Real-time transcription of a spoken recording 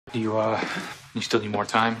You still need more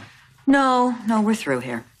time? No, we're through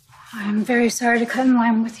here. I'm very sorry to cut in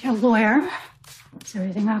line with your lawyer. Is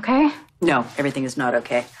everything okay? No, everything is not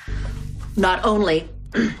okay. Not only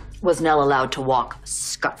was Nelle allowed to walk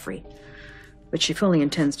scot-free, but she fully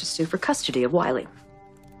intends to sue for custody of Wiley.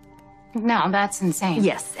 No, that's insane.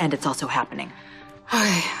 Yes, and it's also happening.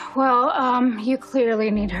 Okay, well, you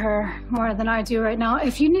clearly need her more than I do right now.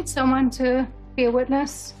 If you need someone to be a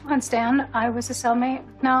witness on stand, I was a cellmate.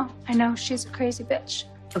 No, I know she's a crazy bitch.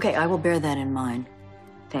 Okay, I will bear that in mind.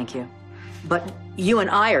 Thank you. But you and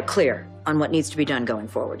I are clear on what needs to be done going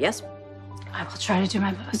forward, yes? I will try to do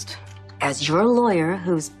my best. As your lawyer,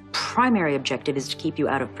 whose primary objective is to keep you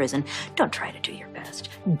out of prison, don't try to do your best.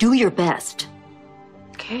 Do your best.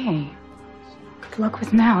 Okay. Good luck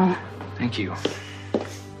with Nelle. Thank you.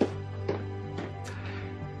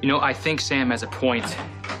 You know, I think Sam has a point.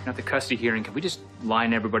 At the custody hearing, can we just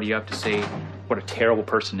line everybody up to say what a terrible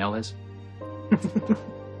person Nelle is?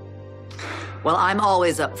 Well, I'm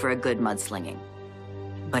always up for a good mudslinging.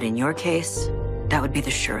 But in your case, that would be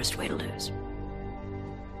the surest way to lose.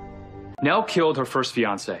 Nelle killed her first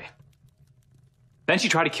fiancé. Then she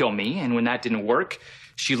tried to kill me, and when that didn't work,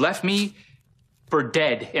 she left me for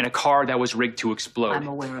dead in a car that was rigged to explode. I'm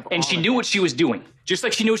aware of all And she knew what she was doing. Just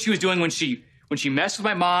like she knew what she was doing when she messed with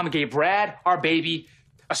my mom, gave Brad our baby,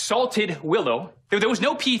 assaulted Willow. There was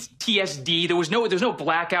no PTSD, there was no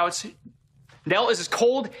blackouts. Nelle is as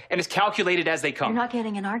cold and as calculated as they come. You're not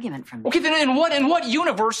getting an argument from me. Okay, then in what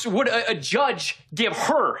universe would a judge give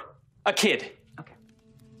her a kid? Okay.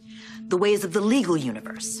 The ways of the legal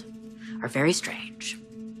universe are very strange.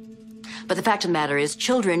 But the fact of the matter is,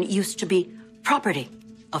 children used to be property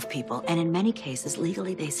of people, and in many cases,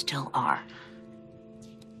 legally, they still are.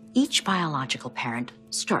 Each biological parent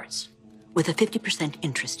starts with a 50%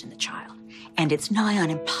 interest in the child, and it's nigh on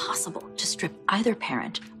impossible to strip either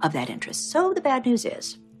parent of that interest. So the bad news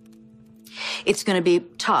is, it's going to be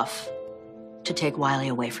tough to take Wiley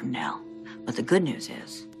away from Nelle. But the good news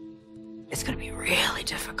is, it's going to be really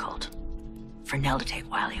difficult for Nelle to take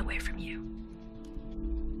Wiley away from you.